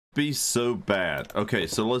be so bad. Okay,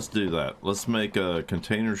 so let's do that. Let's make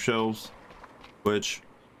container shelves, which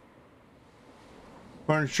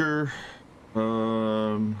furniture.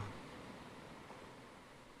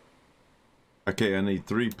 Okay, I need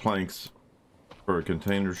 3 planks for a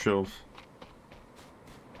container shelf.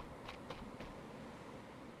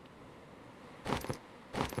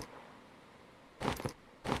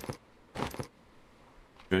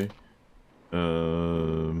 Okay.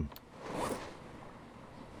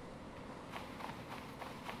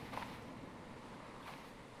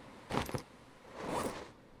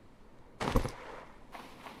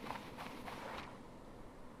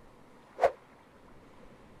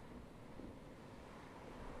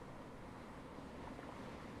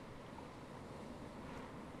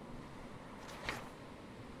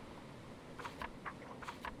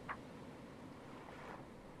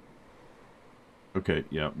 Okay,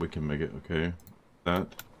 yeah, we can make it. Okay, that.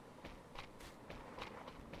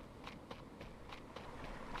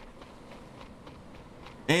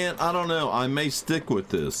 And I don't know, I may stick with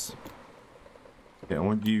this. Okay, I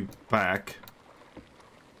want you back.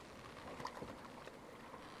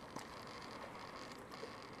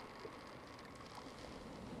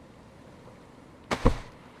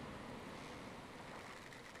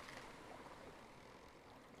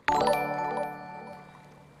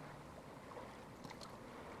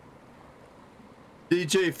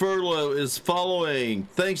 DJ Furlough is following.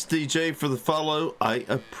 Thanks, DJ, for the follow. I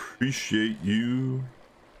appreciate you.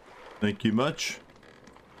 Thank you much.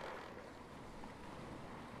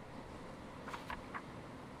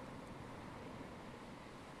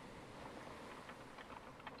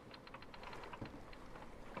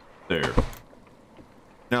 There.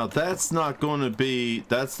 Now that's not going to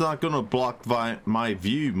block my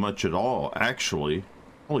view much at all, actually.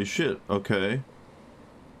 Holy shit. Okay.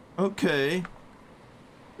 Okay.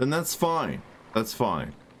 Then that's fine. That's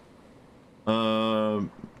fine.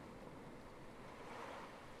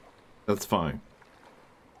 That's fine.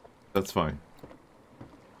 That's fine.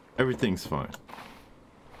 Everything's fine.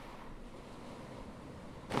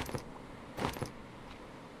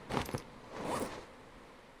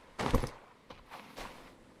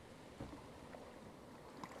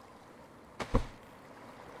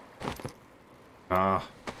 Ah.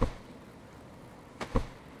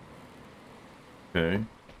 Okay.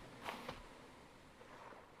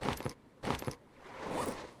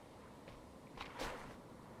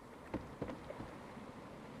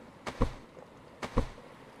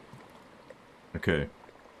 Okay.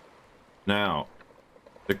 Now,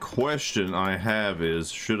 the question I have is,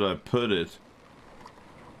 should I put it...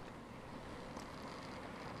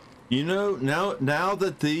 You know, now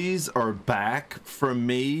that these are back from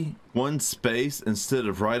me, one space instead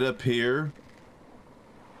of right up here,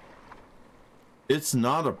 it's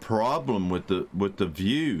not a problem with the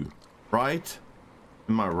view, right?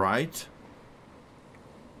 Am I right?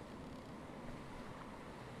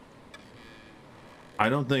 I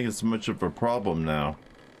don't think it's much of a problem now.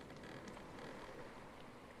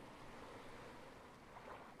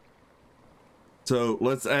 So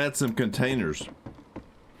let's add some containers.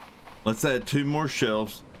 Let's add 2 more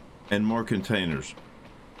shelves and more containers.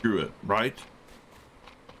 Screw it, right?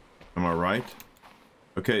 Am I right?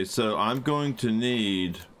 Okay, so I'm going to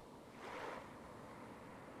need...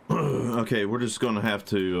 Okay, we're just going to have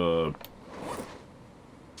to...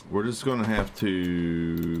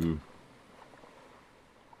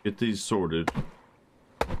 get these sorted.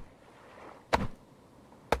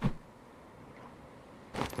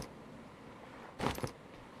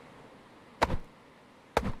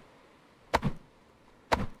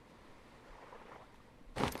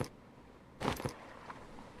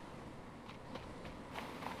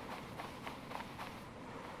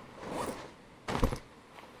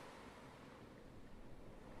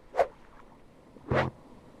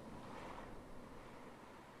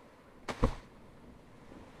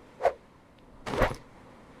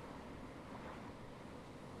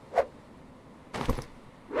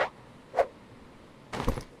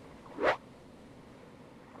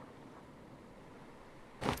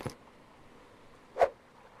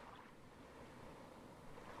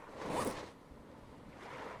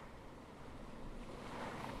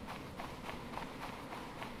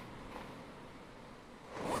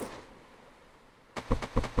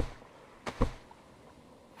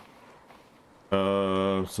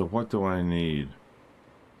 So what do I need?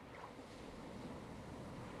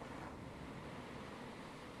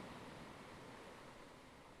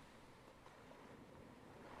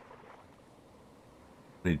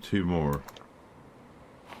 I need 2 more.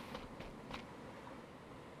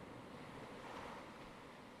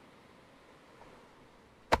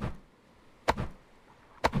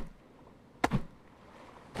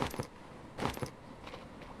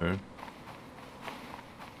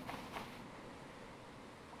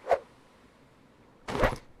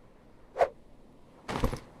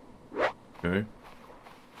 Okay.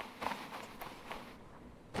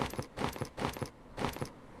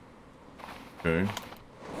 Okay.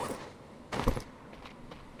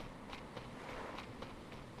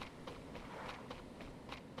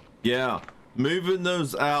 Yeah, moving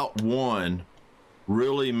those out one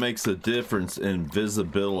really makes a difference in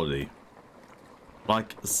visibility.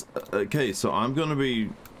 Like, okay, so I'm gonna be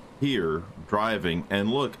here driving,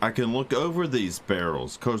 and look, I can look over these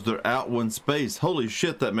barrels because they're out one space. Holy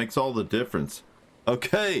shit, that makes all the difference.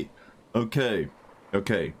 Okay, okay,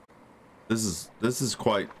 okay. This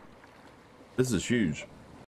is huge.